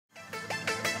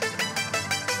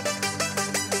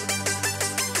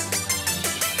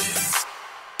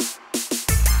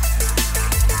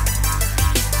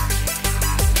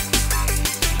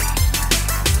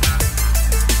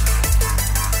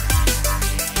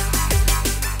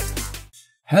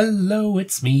Hello,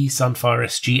 it's me, Sunfire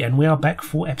SG, and we are back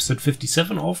for episode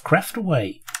 57 of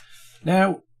Craftaway.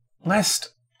 Now, last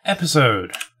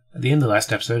episode, at the end of the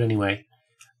last episode anyway,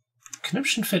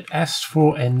 Conniption Fit asked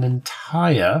for an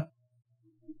entire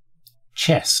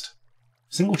chest,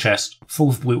 single chest, full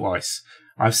of blue ice.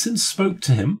 I've since spoke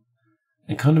to him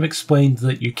and kind of explained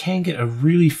that you can get a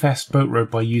really fast boat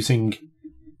road by using...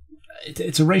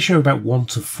 It's a ratio of about 1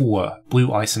 to 4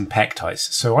 blue ice and packed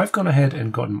ice. So I've gone ahead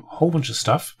and gotten a whole bunch of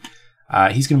stuff.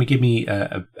 He's going to give me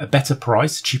a better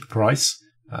price, a cheaper price,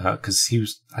 because he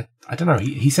was, I don't know,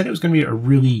 he said it was going to be a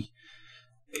really,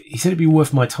 he said it'd be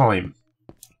worth my time.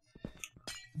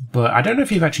 But I don't know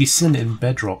if you've actually seen it in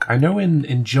Bedrock. I know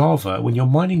in Java, when you're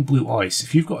mining blue ice,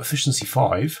 if you've got efficiency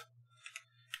 5,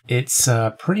 it's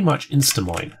pretty much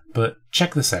insta-mine. But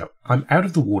check this out. I'm out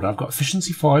of the water. I've got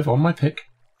efficiency 5 on my pick.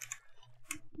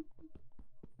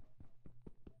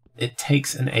 It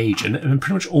takes an age, and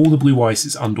pretty much all the blue ice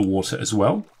is underwater as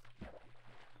well.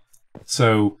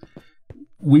 So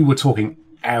we were talking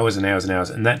hours and hours and hours,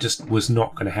 and that just was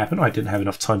not going to happen. I didn't have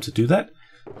enough time to do that.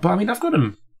 But I mean, I've got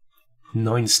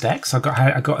 9 stacks. I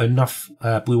got enough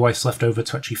blue ice left over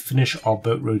to actually finish our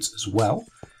boat roads as well.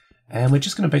 And we're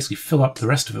just going to basically fill up the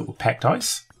rest of it with packed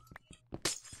ice.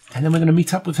 And then we're going to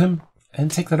meet up with him and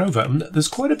take that over. And there's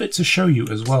quite a bit to show you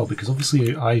as well, because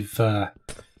obviously I've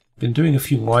been doing a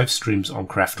few live streams on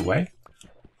Craftaway,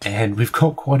 and we've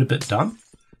got quite a bit done.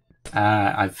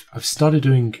 I've started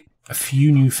doing a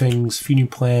few new things, a few new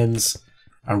plans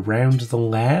around the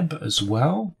lab as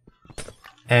well,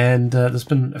 and there's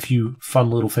been a few fun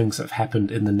little things that have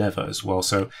happened in the Nether as well.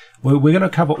 So we're going to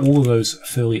cover all of those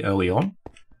fairly early on.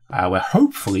 We're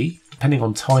hopefully, depending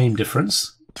on time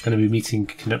difference, going to be meeting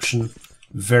Conniption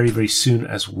very, very soon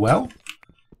as well.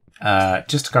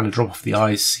 Just to kind of drop off the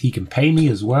ice. He can pay me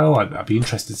as well. I'd be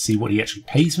interested to see what he actually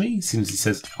pays me, as soon as he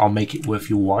says, I'll make it worth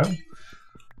your while.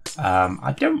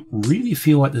 I don't really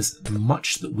feel like there's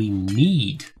much that we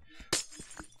need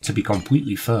to be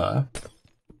completely fair.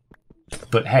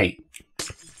 But hey,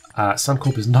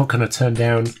 Suncorp is not going to turn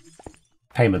down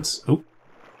payments. Oh.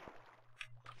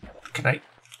 Can I?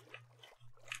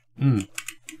 Well,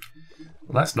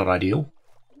 that's not ideal.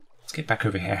 Let's get back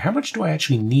over here. How much do I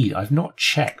actually need? I've not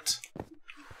checked.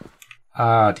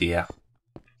 Ah, dear.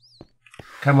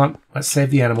 Come on, let's save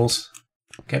the animals.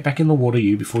 Get back in the water,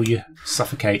 you, before you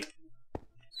suffocate.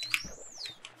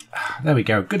 There we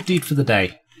go. Good deed for the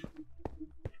day.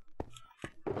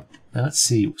 Now, let's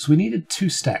see. So we needed 2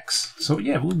 stacks. So,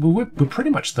 yeah, we're pretty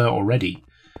much there already.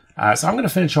 So I'm going to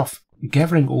finish off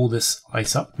gathering all this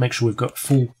ice up. Make sure we've got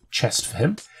full chest for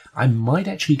him. I might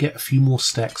actually get a few more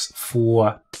stacks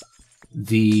for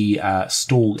the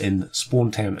stall in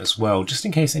Spawn Town as well, just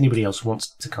in case anybody else wants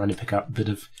to kind of pick up a bit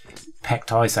of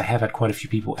packed ice. I have had quite a few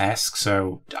people ask,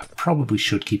 so I probably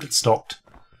should keep it stocked.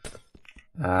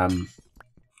 I'll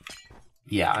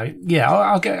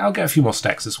get a few more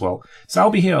stacks as well. So I'll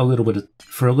be here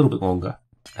for a little bit longer,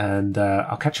 and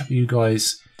I'll catch up with you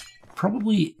guys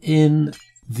probably in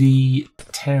the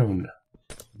town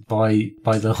by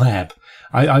the lab.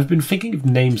 I've been thinking of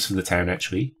names for the town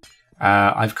actually.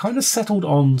 I've kind of settled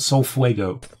on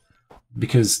Solfuego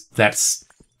because that's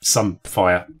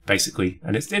Sunfire, basically,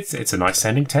 and it's a nice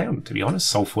sounding town, to be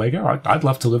honest. Solfuego. I'd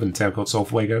love to live in a town called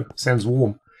Solfuego. Sounds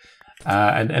warm.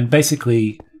 And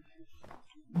basically,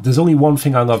 there's only one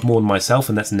thing I love more than myself,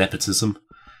 and that's nepotism.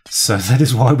 So that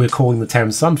is why we're calling the town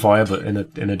Sunfire, but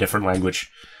in a different language.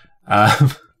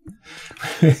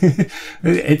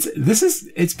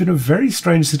 It's been a very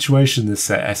strange situation, this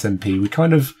SMP. We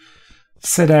kind of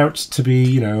set out to be,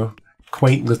 you know,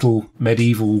 quaint little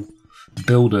medieval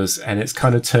builders, and it's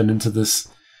kind of turned into this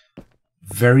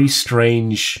very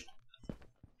strange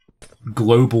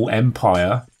global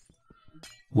empire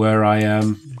where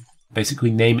I basically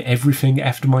name everything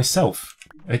after myself.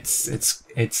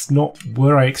 It's not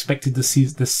where I expected this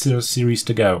series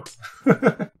to go.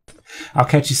 I'll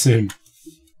catch you soon.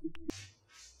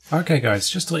 Okay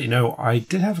guys, just to let you know, I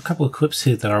did have a couple of clips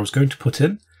here that I was going to put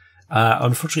in.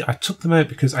 Unfortunately, I took them out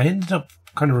because I ended up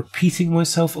kind of repeating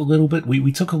myself a little bit.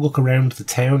 We took a look around the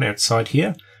town outside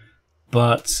here,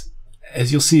 but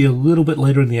as you'll see a little bit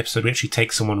later in the episode, we actually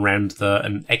take someone around there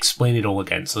and explain it all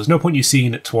again. So there's no point you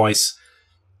seeing it twice.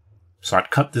 So I'd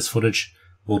cut this footage.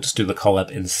 We'll just do the collab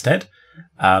instead.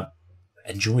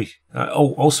 Enjoy.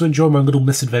 Also enjoy my little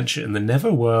misadventure in the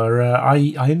Nether, where I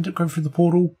ended up going through the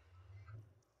portal,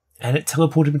 and it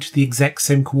teleported me to the exact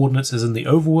same coordinates as in the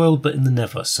overworld, but in the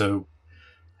Nether, so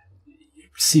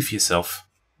see for yourself.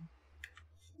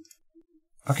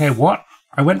 Okay, what?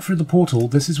 I went through the portal.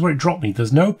 This is where it dropped me.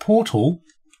 There's no portal.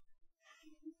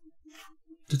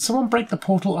 Did someone break the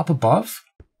portal up above?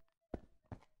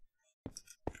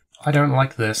 I don't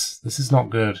like this. This is not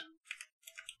good.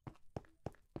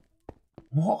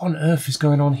 What on earth is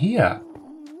going on here?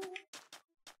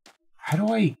 How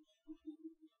do I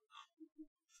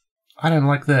don't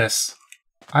like this.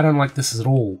 I don't like this at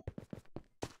all.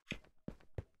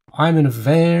 I'm in a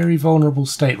very vulnerable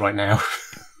state right now.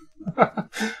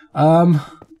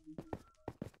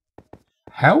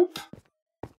 Help?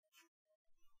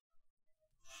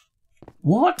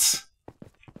 What?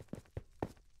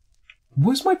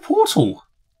 Where's my portal?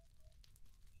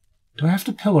 Do I have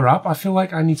to pillar up? I feel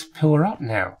like I need to pillar up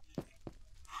now.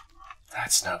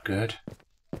 That's no good.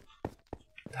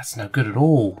 That's no good at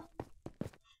all.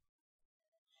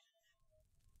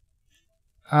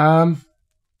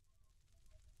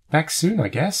 Back soon, I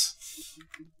guess.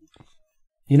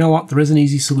 You know what? There is an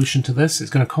easy solution to this.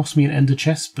 It's going to cost me an ender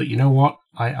chest, but you know what?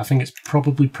 I think it's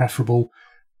probably preferable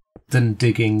than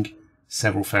digging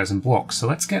several thousand blocks. So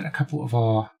let's get a couple of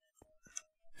our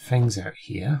things out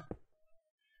here.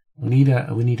 We need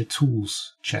a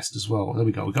tools chest as well. There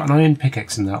we go. We've got an iron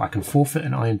pickaxe in there. I can forfeit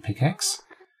an iron pickaxe.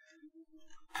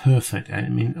 Perfect. I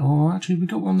mean, oh, actually, we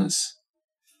got one that's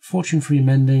fortune free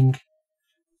mending.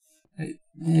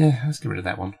 Yeah, let's get rid of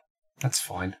that one. That's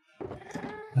fine.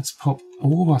 Let's pop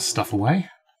all of our stuff away.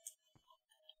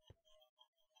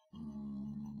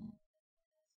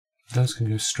 Those can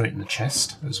go straight in the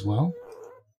chest as well.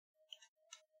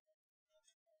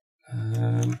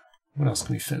 What else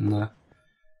can we fit in there?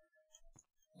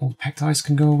 All the packed ice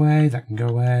can go away. That can go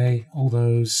away. All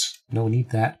those. No, we need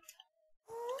that.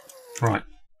 Right.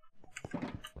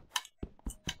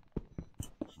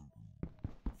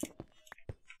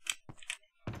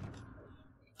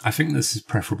 I think this is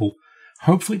preferable.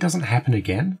 Hopefully it doesn't happen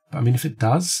again. But I mean, if it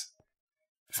does,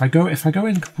 if I go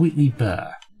in completely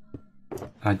bare, and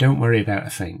I don't worry about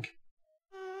a thing,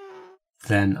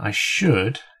 then I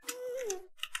should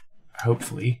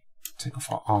hopefully take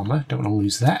off our armor. Don't want to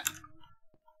lose that.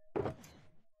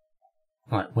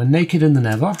 Right, we're naked in the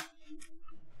nether.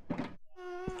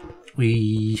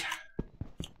 We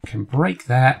can break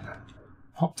that,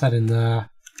 pop that in there.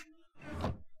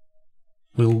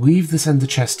 We'll leave this ender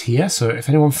chest here, so if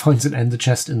anyone finds an ender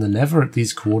chest in the nether at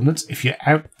these coordinates, if you're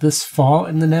out this far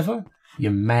in the nether,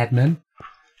 you're madmen,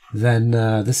 then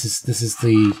this is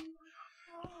the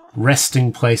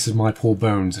resting place of my poor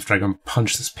bones after I go and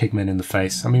punch this pigman in the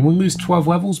face. I mean, we'll lose 12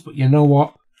 levels, but you know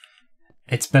what?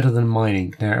 It's better than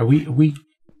mining. Now, are we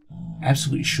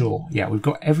absolutely sure? Yeah, we've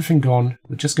got everything gone.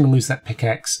 We're just going to lose that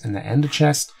pickaxe and the ender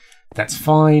chest. That's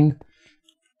fine.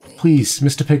 Please,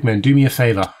 Mr. Pigman, do me a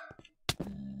favour.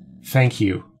 Thank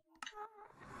you.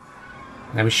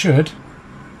 Now we should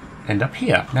end up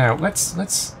here. Now let's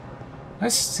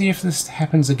see if this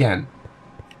happens again.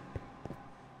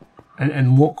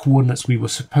 And what coordinates we were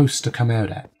supposed to come out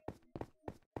at.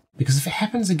 Because if it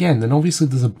happens again, then obviously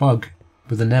there's a bug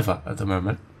with the nether at the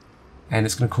moment, and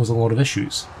it's going to cause a lot of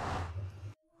issues.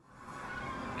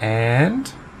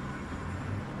 And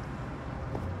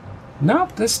no,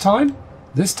 this time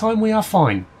we are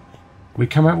fine. We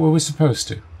come out where we're supposed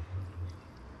to.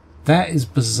 That is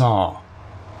bizarre.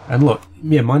 And look,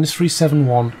 yeah, minus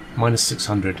 371, minus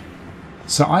 600.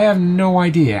 So I have no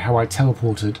idea how I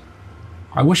teleported.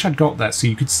 I wish I'd got that so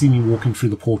you could see me walking through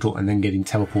the portal and then getting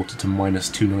teleported to minus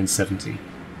 2970.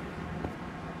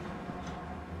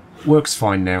 Works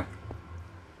fine now.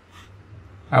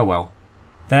 Oh well.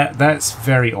 That's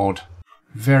very odd.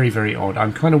 Very, very odd.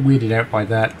 I'm kind of weirded out by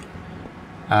that.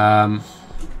 I'm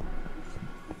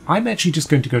actually just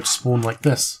going to go to spawn like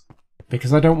this,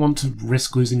 because I don't want to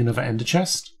risk losing another ender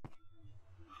chest.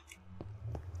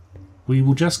 We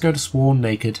will just go to spawn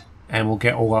naked, and we'll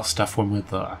get all our stuff when we're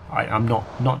there. I'm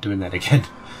not doing that again.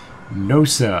 No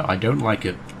sir, I don't like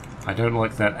it. I don't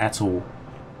like that at all.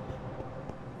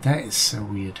 That is so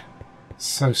weird.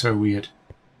 So weird.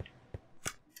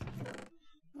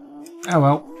 Oh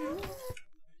well.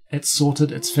 It's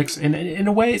sorted, it's fixed. In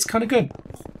a way, it's kind of good.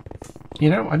 You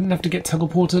know, I didn't have to get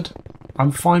teleported.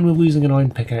 I'm fine with losing an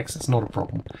iron pickaxe, it's not a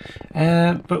problem.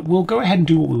 But we'll go ahead and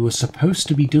do what we were supposed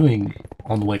to be doing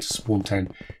on the way to Spawn Town,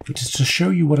 which is to show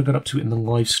you what I got up to in the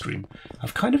live stream.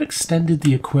 I've kind of extended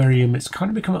the aquarium, it's kind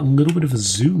of become a little bit of a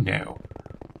zoo now.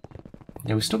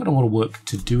 Now, we've still got a lot of work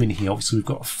to do in here. Obviously, we've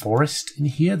got a forest in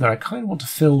here that I kind of want to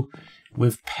fill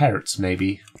with parrots,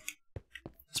 maybe.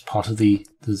 As part of the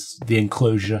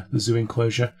enclosure, the zoo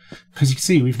enclosure. Because you can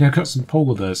see, we've now got some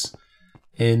polar bears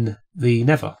in the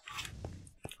nether.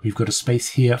 We've got a space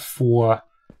here for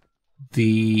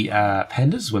the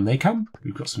pandas when they come.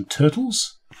 We've got some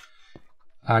turtles.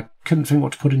 I couldn't think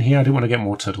what to put in here. I didn't want to get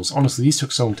more turtles. Honestly, these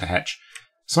took so long to hatch.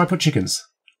 So I put chickens.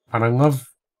 And I love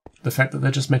the fact that they're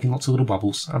just making lots of little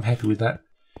bubbles. I'm happy with that.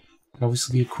 and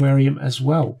obviously the aquarium as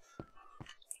well.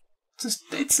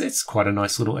 It's quite a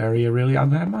nice little area, really.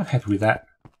 I'm happy with that.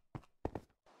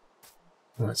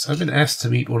 Right, so I've been asked to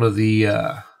meet one of the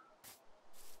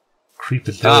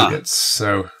CREPA delegates.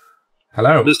 So,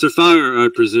 hello, Mr. Fire, I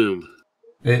presume.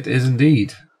 It is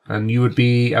indeed, and you would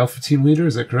be Alpha Team Leader.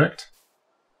 Is that correct?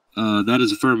 That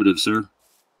is affirmative, sir.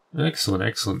 Excellent,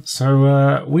 excellent.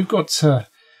 So we've got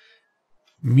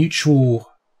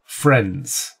mutual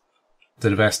friends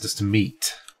that have asked us to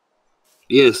meet.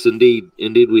 Yes, indeed.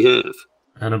 Indeed we have.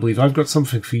 And I believe I've got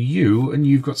something for you, and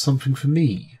you've got something for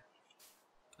me.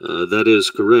 That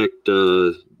is correct.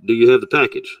 Do you have the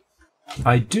package?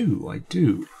 I do.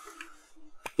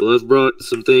 Well, I've brought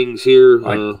some things here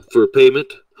for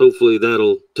payment. Hopefully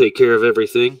that'll take care of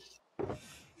everything.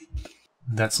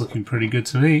 That's looking pretty good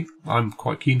to me. I'm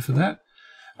quite keen for that.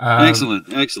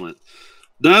 Excellent, excellent.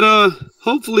 That,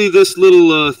 hopefully this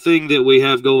little thing that we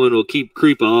have going will keep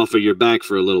CREPA off of your back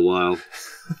for a little while.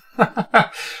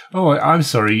 Oh, I'm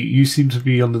sorry. You seem to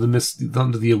be under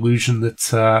the illusion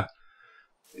that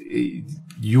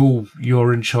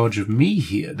you're in charge of me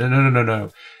here.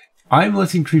 No. I'm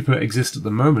letting CREPA exist at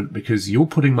the moment because you're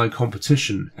putting my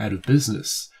competition out of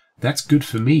business. That's good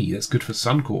for me. That's good for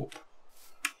Suncorp.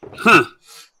 Huh.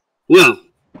 Well,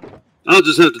 I'll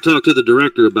just have to talk to the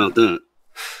director about that.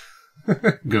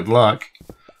 Good luck.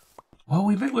 Well,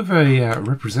 we met with a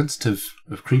representative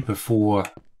of CREPA for,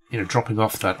 dropping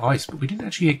off that ice, but we didn't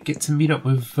actually get to meet up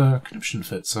with Conniption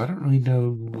Fit, so I don't really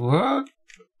know what.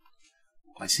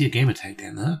 I see a gamer tag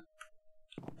down there.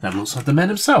 That looks like the man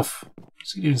himself.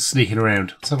 What's he doing sneaking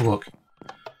around? Let's have a look.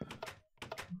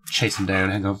 Chase him down,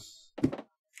 hang on.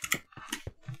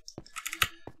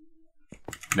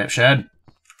 Nepshad.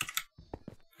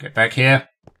 Get back here.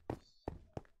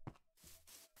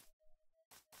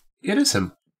 It is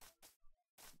him.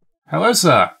 Hello,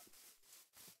 sir.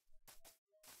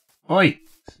 Oi.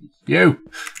 You.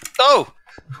 Oh.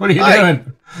 What are you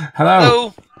doing?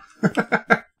 Hello.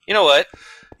 You know what?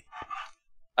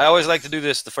 I always like to do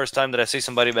this the first time that I see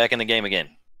somebody back in the game again.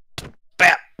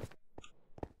 Bap!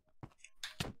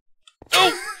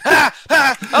 Oh! Ha!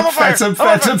 Ha! I'm on fire!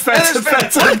 Phantom!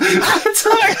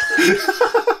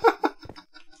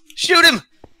 Shoot him!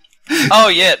 Oh,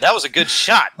 yeah, that was a good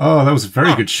shot. Oh, that was a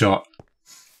very good shot.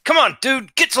 Come on,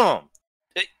 dude, get some!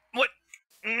 What?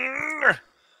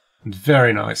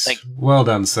 Very nice. Well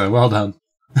done, sir, well done.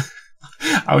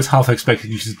 I was half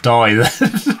expecting you to die then.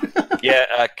 Yeah,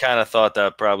 I kind of thought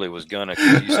that probably was gonna,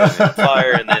 because you set me on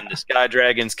fire, and then the Sky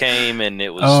Dragons came, and it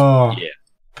was, yeah.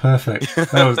 Perfect.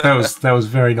 That was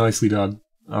very nicely done.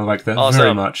 I like that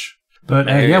very much. But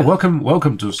yeah, welcome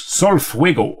to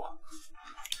Solfuego.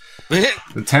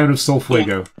 The town of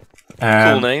Solfuego.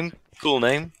 Cool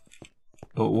name.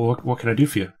 What can I do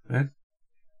for you, man?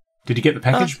 Did you get the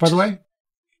package, by the way?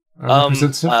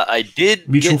 I did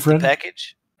Mutual get friend? the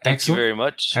package. Thank you very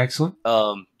much. Excellent.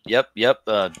 Yep.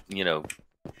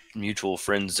 Mutual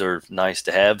friends are nice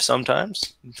to have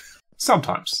sometimes.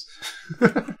 Sometimes.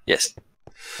 Yes.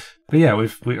 But yeah,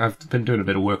 I've been doing a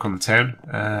bit of work on the town,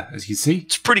 as you can see.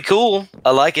 It's pretty cool.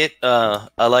 I like it. I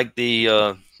like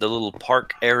the little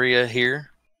park area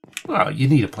here. Well, you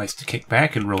need a place to kick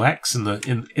back and relax in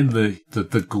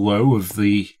the glow of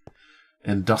the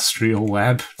industrial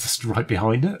lab just right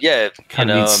behind it. Yeah, kind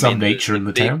of needs some nature in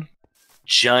the town.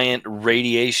 Giant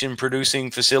radiation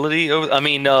producing facility.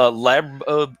 Lab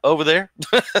over there.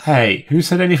 Hey, who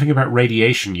said anything about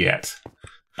radiation yet?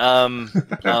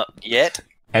 Yet.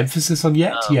 Emphasis on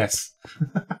yet? Yes.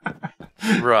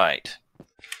 Right.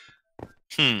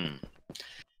 Yeah,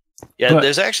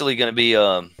 there's actually going to be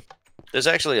a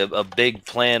big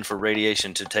plan for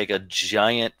radiation to take a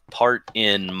giant part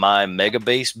in my mega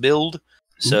base build.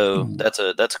 So that's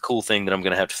a cool thing that I'm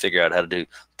going to have to figure out how to do.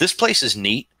 This place is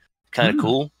neat, kind of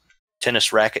cool.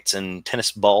 Tennis rackets and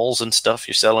tennis balls and stuff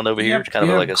you're selling over here. It's kind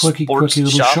of like a sports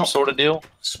shop sort of deal.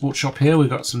 Sports shop here. We've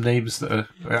got some names that are...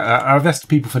 I've asked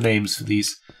people for names for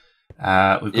these.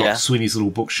 We've got Sweeney's Little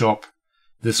Bookshop,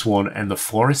 this one, and the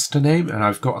Florist to name. And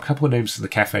I've got a couple of names for the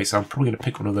cafe, so I'm probably going to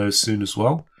pick one of those soon as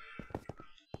well.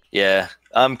 Yeah,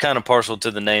 I'm kind of partial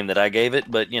to the name that I gave it,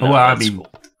 but, you know, cool.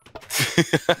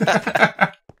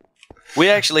 We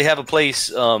actually have a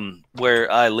place where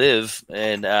I live,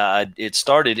 and it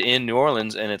started in New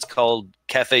Orleans, and it's called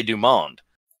Café du Monde.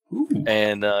 Ooh.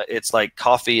 And it's like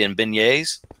coffee and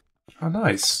beignets. Oh,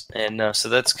 nice. And so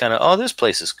that's kind of, this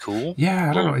place is cool. Yeah,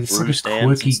 I don't know. It's like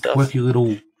a quirky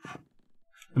little...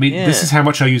 I mean, this is how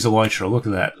much I use Elytra. Look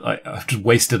at that. I've just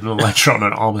wasted an Elytra on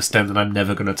an armor stand that I'm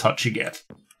never going to touch again.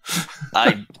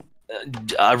 I'm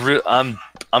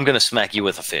going to smack you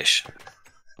with a fish.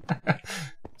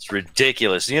 That's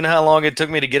ridiculous. You know how long it took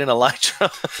me to get an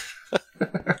Elytra?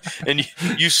 And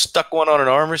you stuck one on an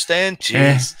armor stand?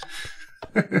 Jeez.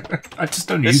 I just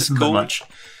don't use them that much.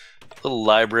 Little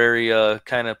library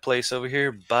kind of place over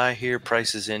here. Buy here,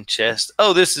 prices in chest.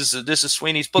 Oh, this is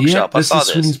Sweeney's bookshop. I saw this.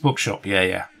 Sweeney's bookshop.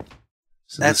 Yeah.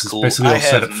 So that's cool. I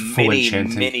have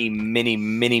many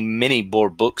more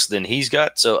books than he's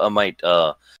got, so I might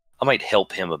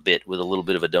help him a bit with a little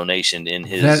bit of a donation in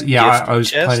his. I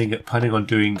was planning on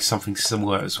doing something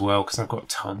similar as well, because I've got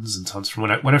tons and tons from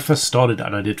when I first started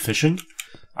and I did fishing.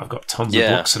 I've got tons of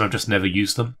books and I've just never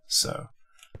used them. So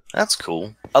that's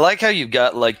cool. I like how you've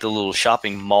got like the little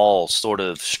shopping mall, sort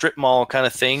of strip mall kind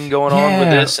of thing going on with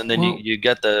this, and then you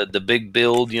got the big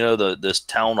build, this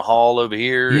town hall over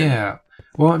here. Yeah.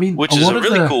 Well, I mean, which is a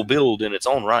really cool build in its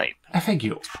own right. I think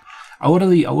a lot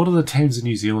of the towns in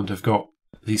New Zealand have got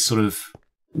these sort of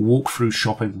walk-through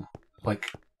shopping,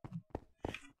 like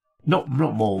not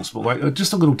malls, but like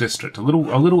just a little district, a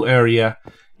little area.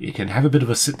 You can have a bit of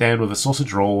a sit down with a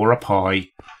sausage roll or a pie,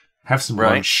 have some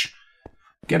lunch,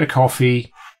 get a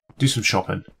coffee, do some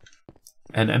shopping,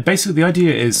 and basically the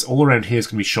idea is all around here is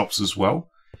going to be shops as well.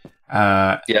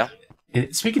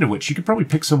 Speaking of which, you could probably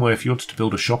pick somewhere if you wanted to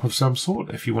build a shop of some sort.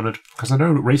 If you wanted, because I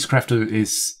know Racecrafter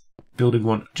is building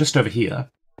one just over here,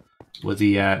 where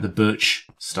the birch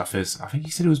stuff is. I think he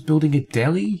said he was building a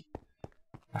deli.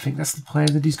 I think that's the plan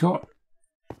that he's got.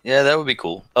 Yeah, that would be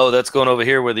cool. Oh, that's going over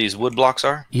here where these wood blocks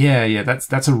are? Yeah,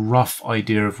 that's a rough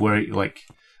idea of where,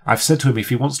 I've said to him if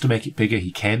he wants to make it bigger,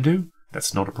 he can do.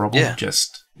 That's not a problem. Yeah.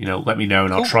 Just, let me know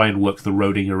and I'll try and work the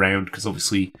roading around, because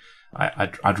obviously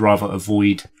I'd rather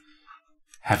avoid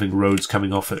having roads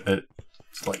coming off at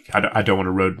I don't want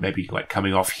a road maybe like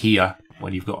coming off here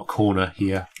when you've got a corner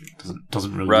here. It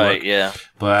doesn't really work. Right, yeah.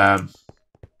 But,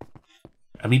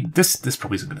 I mean, this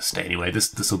probably isn't going to stay anyway.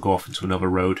 This will go off into another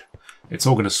road. It's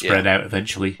all going to spread out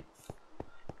eventually.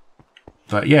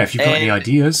 But yeah, if you've got any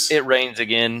ideas... It rains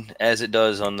again, as it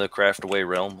does on the Craftaway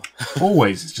realm.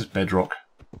 Always, it's just bedrock.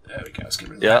 There we go, let's get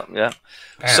rid of that. Yeah.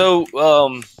 Bam.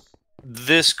 So,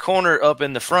 this corner up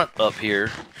in the front up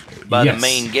here, by the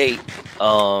main gate,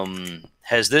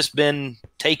 has this been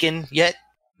taken yet?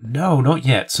 No, not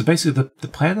yet. So basically, the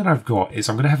plan that I've got is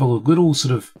I'm going to have a little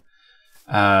sort of...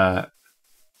 I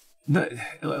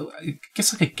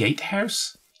guess like a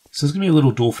gatehouse. So there's going to be a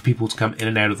little door for people to come in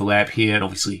and out of the lab here, and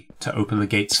obviously to open the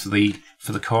gates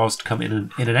for the cars to come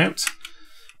in and out.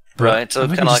 But right, so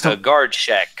kind of like a guard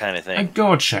shack kind of thing. A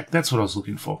guard shack, that's what I was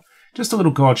looking for. Just a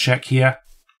little guard shack here,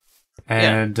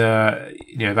 and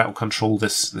that will control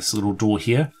this little door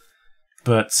here.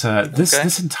 But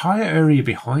this entire area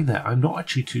behind that, I'm not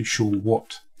actually too sure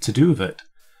what to do with it.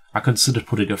 I considered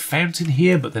putting a fountain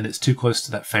here, but then it's too close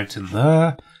to that fountain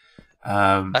there.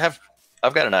 I've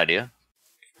got an idea.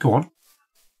 Go on.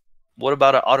 What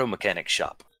about an auto mechanic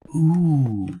shop?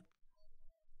 Ooh.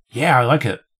 Yeah, I like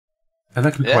it. And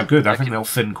that could be quite good. I think they'll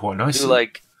fit in quite nicely.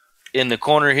 Like in the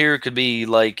corner here could be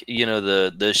like,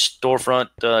 the storefront,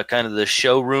 kind of the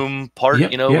showroom part,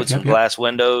 with some glass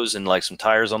windows and like some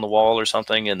tires on the wall or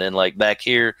something. And then like back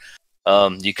here,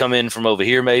 you come in from over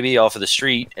here maybe off of the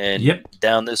street and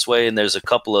down this way. And there's a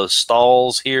couple of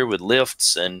stalls here with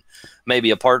lifts and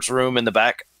maybe a parts room in the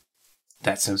back.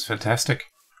 That sounds fantastic.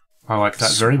 I like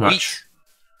that very much.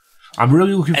 I'm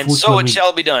really looking forward to so it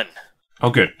shall be done. Oh,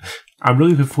 good. I'm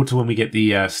really looking forward to when we get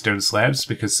the stone slabs,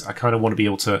 because I kind of want to be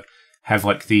able to have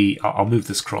like I'll move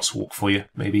this crosswalk for you,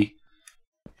 maybe.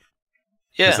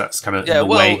 Yeah. That's kind of in the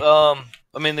way. I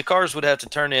mean, the cars would have to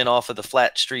turn in off of the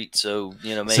flat street, so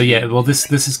maybe. So yeah, well,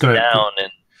 this is going to down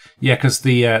and because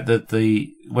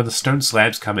the when the stone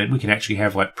slabs come in, we can actually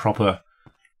have like proper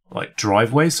like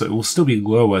driveways, so it will still be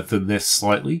lower than this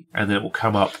slightly, and then it will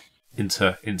come up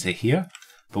into here.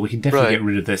 But we can definitely get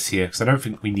rid of this here, because I don't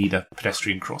think we need a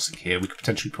pedestrian crossing here. We could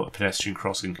potentially put a pedestrian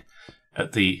crossing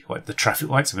at the traffic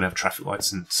lights. I'm going to have traffic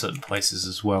lights in certain places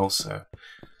as well. So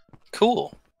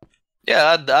cool.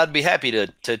 Yeah, I'd be happy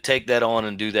to take that on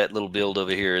and do that little build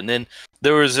over here. And then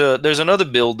there's another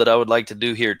build that I would like to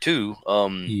do here too.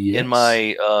 In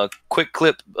my quick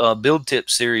clip build tip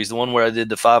series, the one where I did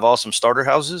the 5 awesome starter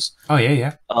houses. Oh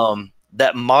yeah.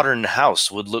 That modern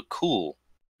house would look cool.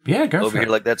 Yeah, go over for here,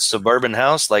 it. like that suburban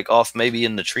house, like off maybe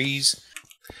in the trees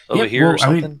over here or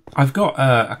something. I mean, I've got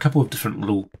a couple of different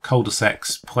little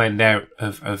cul-de-sacs planned out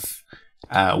of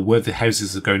where the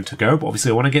houses are going to go, but obviously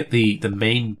I want to get the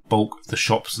main bulk of the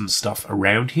shops and stuff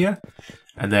around here,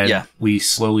 and then we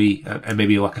slowly and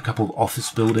maybe like a couple of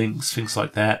office buildings, things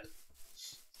like that.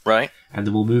 Right. And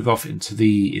then we'll move off into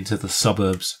the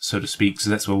suburbs, so to speak.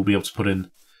 So that's where we'll be able to put in,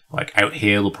 like out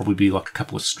here, there'll probably be like a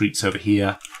couple of streets over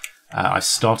here. I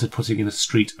started putting in a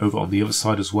street over on the other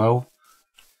side as well.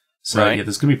 So Right. yeah,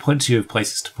 there's going to be plenty of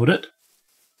places to put it.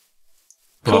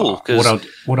 But Cool.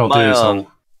 what I'll do is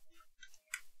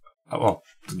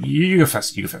you go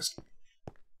first. You go first.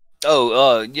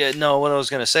 Yeah, no, what I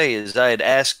was going to say is I had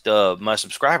asked my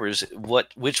subscribers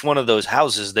which one of those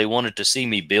houses they wanted to see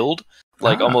me build,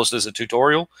 like almost as a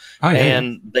tutorial. Oh, yeah.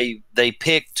 And they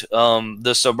picked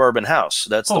the suburban house.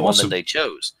 That's the one awesome. that they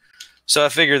chose. So I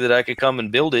figured that I could come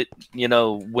and build it,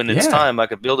 when it's time, I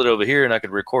could build it over here and I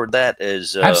could record that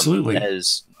as Absolutely.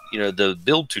 as the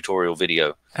build tutorial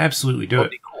video. Absolutely do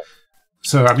That'd it. be cool.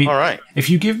 So I mean, All right. if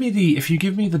you give me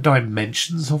the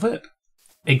dimensions of it,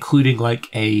 including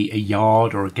like a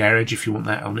yard or a garage, if you want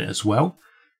that on it as well,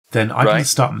 then I can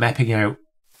start mapping out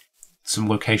some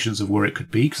locations of where it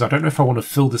could be, because I don't know if I want to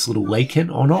fill this little lake in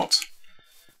or not.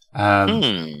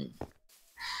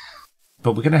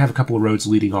 But we're going to have a couple of roads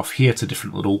leading off here to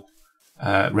different little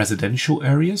residential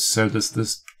areas, so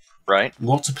there's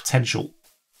lots of potential.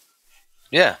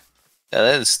 Yeah,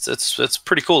 that's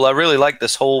pretty cool. I really like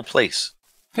this whole place.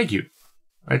 Thank you.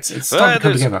 It's starting to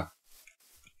come together.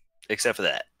 Except for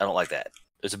that, I don't like that.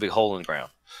 There's a big hole in the ground.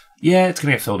 Yeah, it's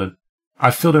going to get filled in.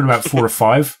 I've filled in about 4 or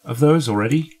 5 of those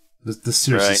already. There's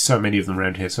seriously so many of them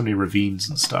around here, so many ravines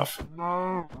and stuff.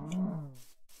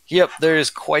 Yep, there is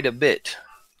quite a bit.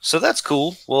 So that's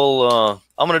cool. Well,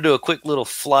 I'm going to do a quick little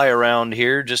fly around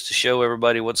here just to show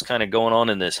everybody what's kind of going on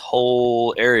in this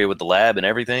whole area with the lab and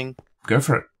everything. Go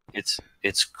for it.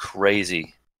 It's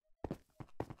crazy.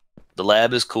 The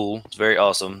lab is cool. It's very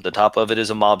awesome. The top of it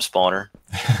is a mob spawner.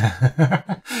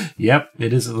 Yep,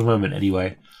 it is at the moment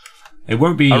anyway. It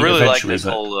won't be. I really like eventually, this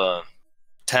but whole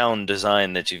town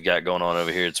design that you've got going on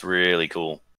over here. It's really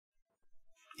cool.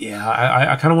 Yeah,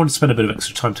 I kind of want to spend a bit of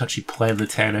extra time to actually plan the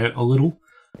town out a little.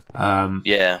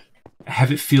 Yeah.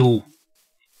 Have it feel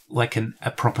like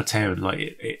a proper town,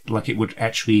 like it would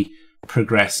actually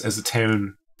progress as the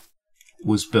town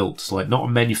was built. So like not a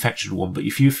manufactured one, but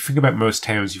if you think about most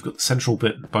towns, you've got the central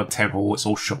bit by the town hall. It's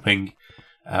all shopping,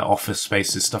 office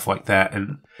spaces, stuff like that,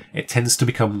 and it tends to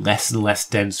become less and less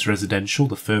dense residential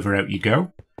the further out you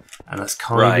go, and that's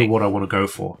kind of what I want to go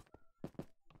for.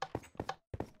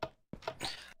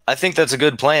 I think that's a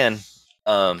good plan.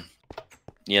 And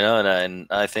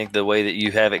I think the way that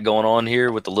you have it going on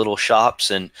here with the little shops,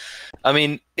 and I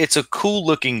mean, it's a cool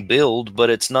looking build, but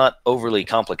it's not overly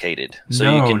complicated. So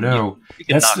you can knock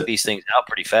these things out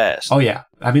pretty fast. Oh yeah,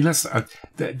 I mean that's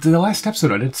the last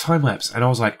episode I did time lapse, and I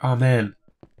was like, oh man,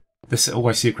 this. Oh,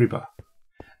 I see a creeper.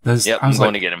 I'm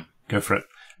going to get him. Go for it.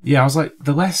 Yeah, I was like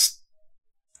the last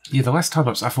time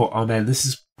lapse. I thought, oh man, this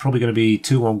is probably going to be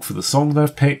too long for the song that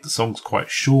I've picked. The song's quite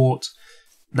short.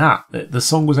 Nah, the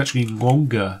song was actually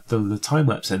longer than the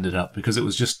time-lapse ended up because it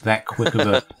was just that quick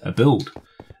of a build.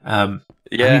 I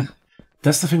mean,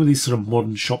 that's the thing with these sort of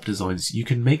modern shop designs. You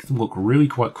can make them look really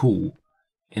quite cool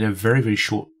in a very, very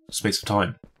short space of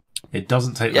time. It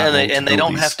doesn't take that long and they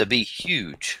don't have to be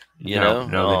huge, you know?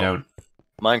 No, they don't.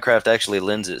 Minecraft actually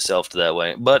lends itself to that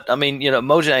way. But, I mean,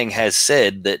 Mojang has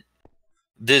said that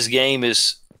this game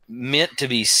is meant to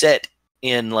be set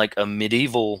in like a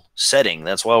medieval setting.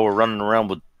 That's why we're running around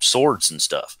with swords and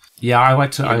stuff. Yeah, I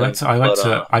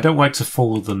don't like to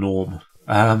follow the norm.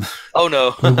 Oh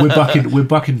no, we're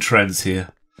bucking trends here.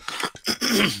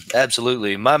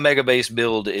 Absolutely. My mega base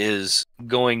build is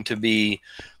going to be.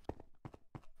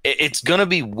 It's going to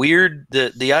be weird.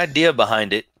 The idea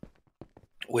behind it,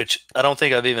 which I don't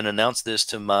think I've even announced this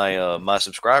to my my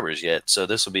subscribers yet, so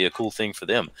this will be a cool thing for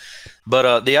them.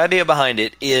 But the idea behind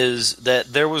it is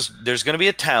that there's going to be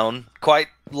a town quite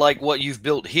like what you've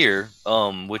built here,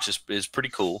 which is pretty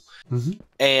cool. Mm-hmm.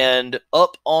 And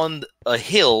up on a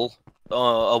hill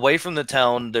away from the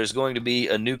town, there's going to be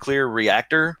a nuclear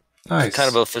reactor. Nice. Kind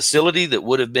of a facility that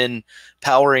would have been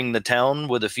powering the town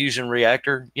with a fusion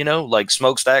reactor, like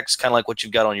smokestacks, kind of like what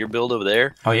you've got on your build over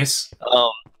there. Oh, yes.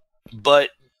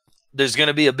 But there's going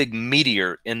to be a big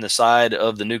meteor in the side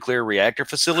of the nuclear reactor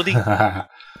facility,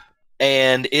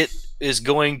 and it is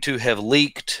going to have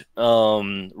leaked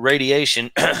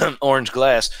radiation, orange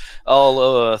glass,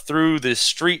 all through the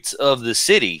streets of the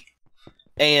city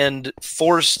and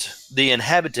forced the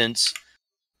inhabitants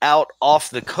out off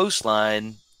the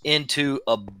coastline into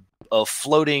a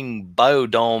floating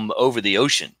biodome over the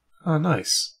ocean. Oh,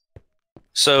 nice.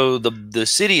 So the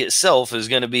city itself is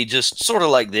going to be just sort of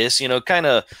like this, kind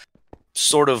of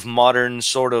sort of modern,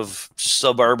 sort of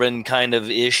suburban kind of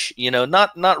ish,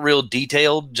 not real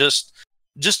detailed, just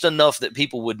enough that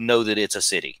people would know that it's a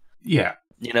city. Yeah.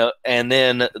 And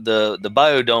then the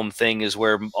biodome thing is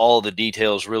where all the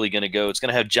details really going to go. It's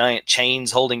going to have giant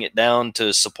chains holding it down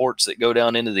to supports that go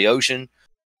down into the ocean.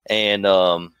 and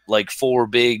like 4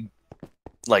 big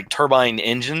like turbine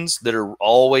engines that are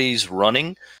always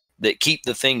running that keep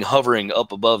the thing hovering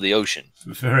up above the ocean.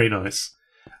 Very nice.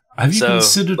 Have you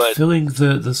considered filling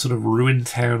the sort of ruined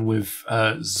town with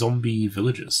zombie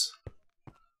villagers?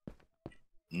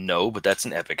 No, but that's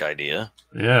an epic idea.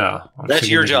 Yeah. That's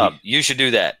your job. You should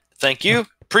do that. Thank you.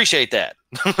 Appreciate that.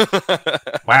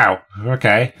 Wow.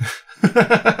 Okay.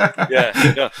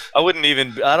 Yeah. I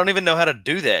don't even know how to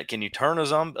do that. Can you turn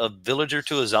a villager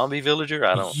to a zombie villager?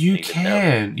 I don't. You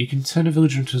can. You can turn a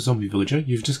villager into a zombie villager.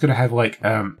 You've just got to have like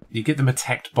you get them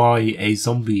attacked by a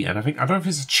zombie, and I don't know if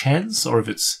it's a chance or if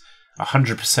it's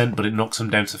 100%, but it knocks them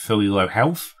down to fairly low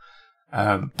health.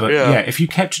 But yeah, if you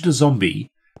captured a zombie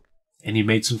and you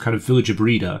made some kind of villager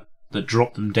breeder that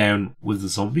dropped them down with the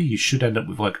zombie, you should end up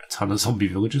with like a ton of zombie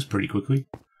villagers pretty quickly.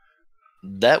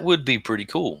 That would be pretty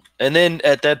cool. And then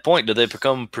at that point, do they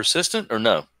become persistent or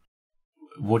no?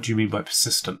 What do you mean by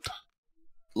persistent?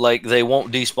 Like they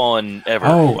won't despawn ever.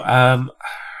 Oh,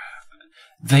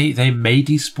 they may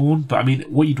despawn, but I mean,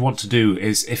 what you'd want to do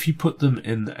is if you put them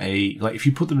in if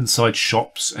you put them inside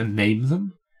shops and name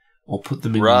them, or put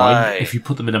them in if you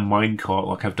put them in a minecart,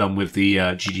 like I've done with the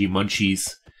GG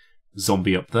Munchies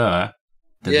zombie up there,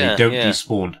 then they don't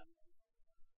despawn.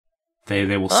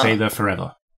 They will stay there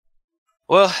forever.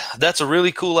 Well, that's a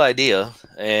really cool idea,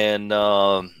 and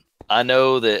I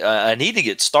know that I need to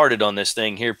get started on this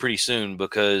thing here pretty soon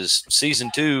because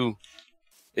Season 2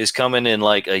 is coming in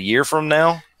like a year from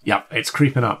now. Yep, it's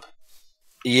creeping up.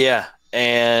 Yeah,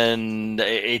 and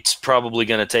it's probably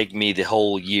going to take me the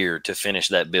whole year to finish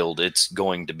that build. It's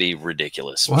going to be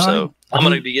ridiculous. Well, so I'm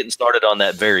going to be getting started on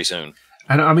that very soon.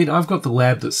 And I mean, I've got the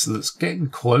lab that's getting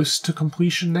close to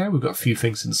completion now. We've got a few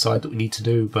things inside that we need to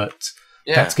do, but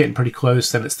that's getting pretty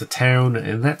close. Then it's the town,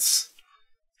 and that's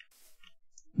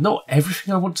not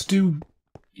everything I want to do,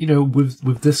 you know,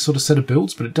 with this sort of set of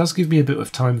builds, but it does give me a bit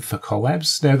of time for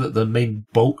collabs now that the main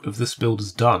bulk of this build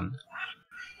is done.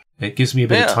 It gives me a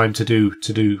bit of time to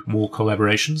do more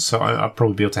collaborations, so I'll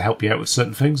probably be able to help you out with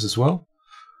certain things as well.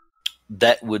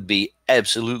 That would be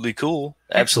absolutely cool.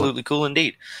 Absolutely cool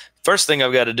indeed. First thing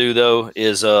I've got to do, though,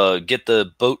 is get the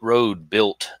boat road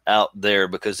built out there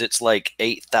because it's like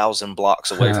 8,000 blocks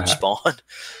away from spawn.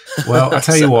 Well, I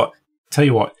tell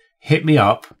you what, hit me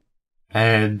up,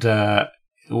 and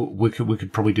we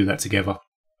could probably do that together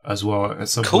as well at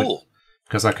some point.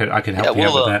 Because I could help you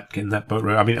out with that, getting that boat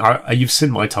road. I mean, you've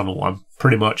seen my tunnel. I'm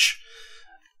pretty much,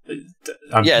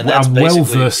 I'm well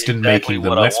versed in making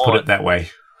them. Let's put it that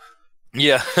way.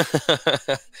 Yeah,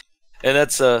 and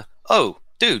that's oh,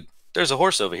 dude, there's a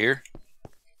horse over here.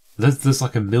 There's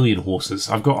like 1 million horses.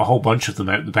 I've got a whole bunch of them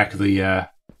out the back of the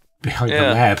behind the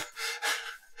lab.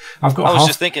 I've got. I was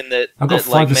just thinking that I've got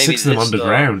 5 or 6 of them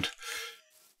underground.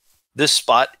 This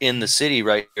spot in the city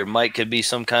right here could be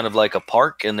some kind of like a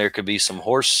park, and there could be some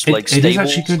horse It is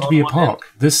actually going to be a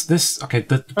park. End.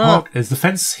 The park is the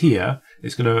fence here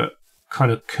is going to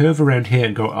kind of curve around here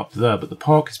and go up there, but the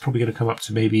park is probably going to come up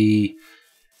to maybe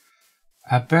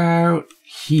about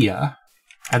here,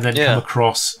 and then come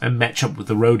across and match up with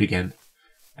the road again.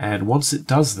 And once it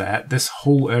does that, this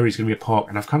whole area is going to be a park.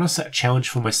 And I've kind of set a challenge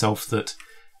for myself that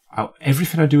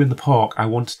everything I do in the park, I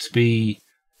want it to be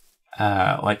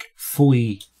like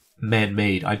fully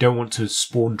man-made. I don't want to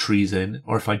spawn trees in,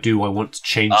 or if I do, I want to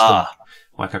change them.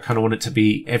 Like I kind of want it to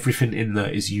be everything in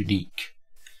there is unique.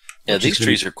 Yeah, these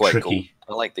trees are quite cool.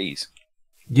 I like these.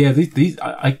 Yeah, these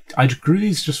I grew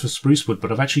these just for spruce wood,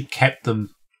 but I've actually kept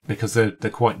them because they're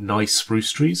quite nice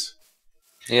spruce trees.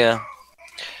 Yeah,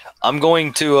 I'm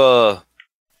going to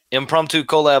impromptu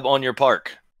collab on your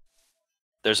park.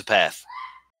 There's a path.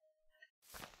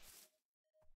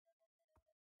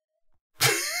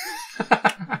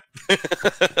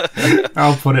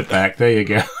 I'll put it back. There you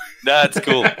go. That's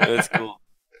cool. That's cool.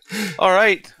 All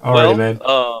right. All right, man.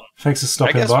 Thanks for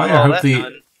stopping by.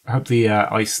 I hope the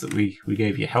ice that we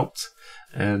gave you helped.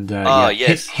 And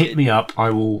hit me up.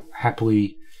 I will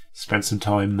happily spend some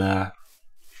time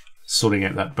sorting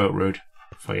out that boat road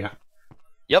for you.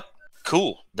 Yep.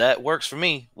 Cool. That works for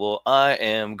me. Well, I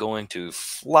am going to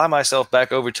fly myself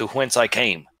back over to whence I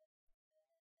came.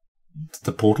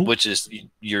 The portal? Which is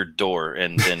your door,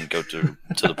 and then go to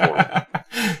the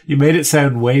portal. You made it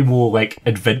sound way more like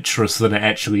adventurous than it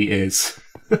actually is.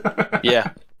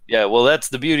 Yeah. Well, that's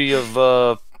the beauty of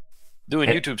doing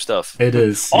YouTube stuff. It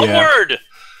is. Onward!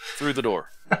 Through the door.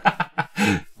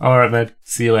 All right, man.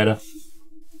 See you later.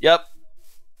 Yep.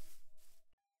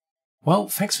 Well,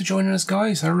 thanks for joining us,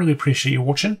 guys. I really appreciate you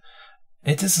watching.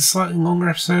 It is a slightly longer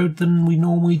episode than we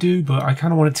normally do, but I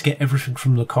kind of wanted to get everything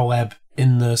from the collab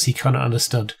in there so you kind of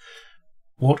understood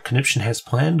what Conniption has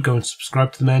planned, go and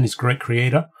subscribe to the man. He's a great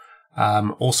creator.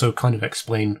 Also kind of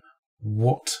explain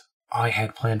what I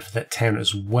had planned for that town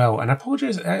as well. And I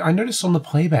apologize, I noticed on the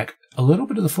playback, a little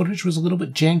bit of the footage was a little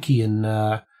bit janky, and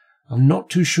I'm not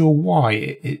too sure why.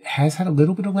 It has had a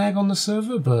little bit of lag on the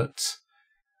server, but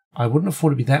I wouldn't have thought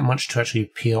it'd be that much to actually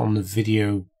appear on the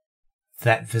video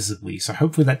that visibly. So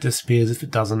hopefully that disappears. If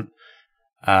it doesn't,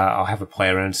 I'll have a play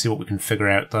around and see what we can figure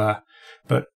out there.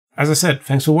 But as I said,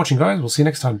 thanks for watching, guys. We'll see you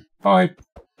next time. Bye.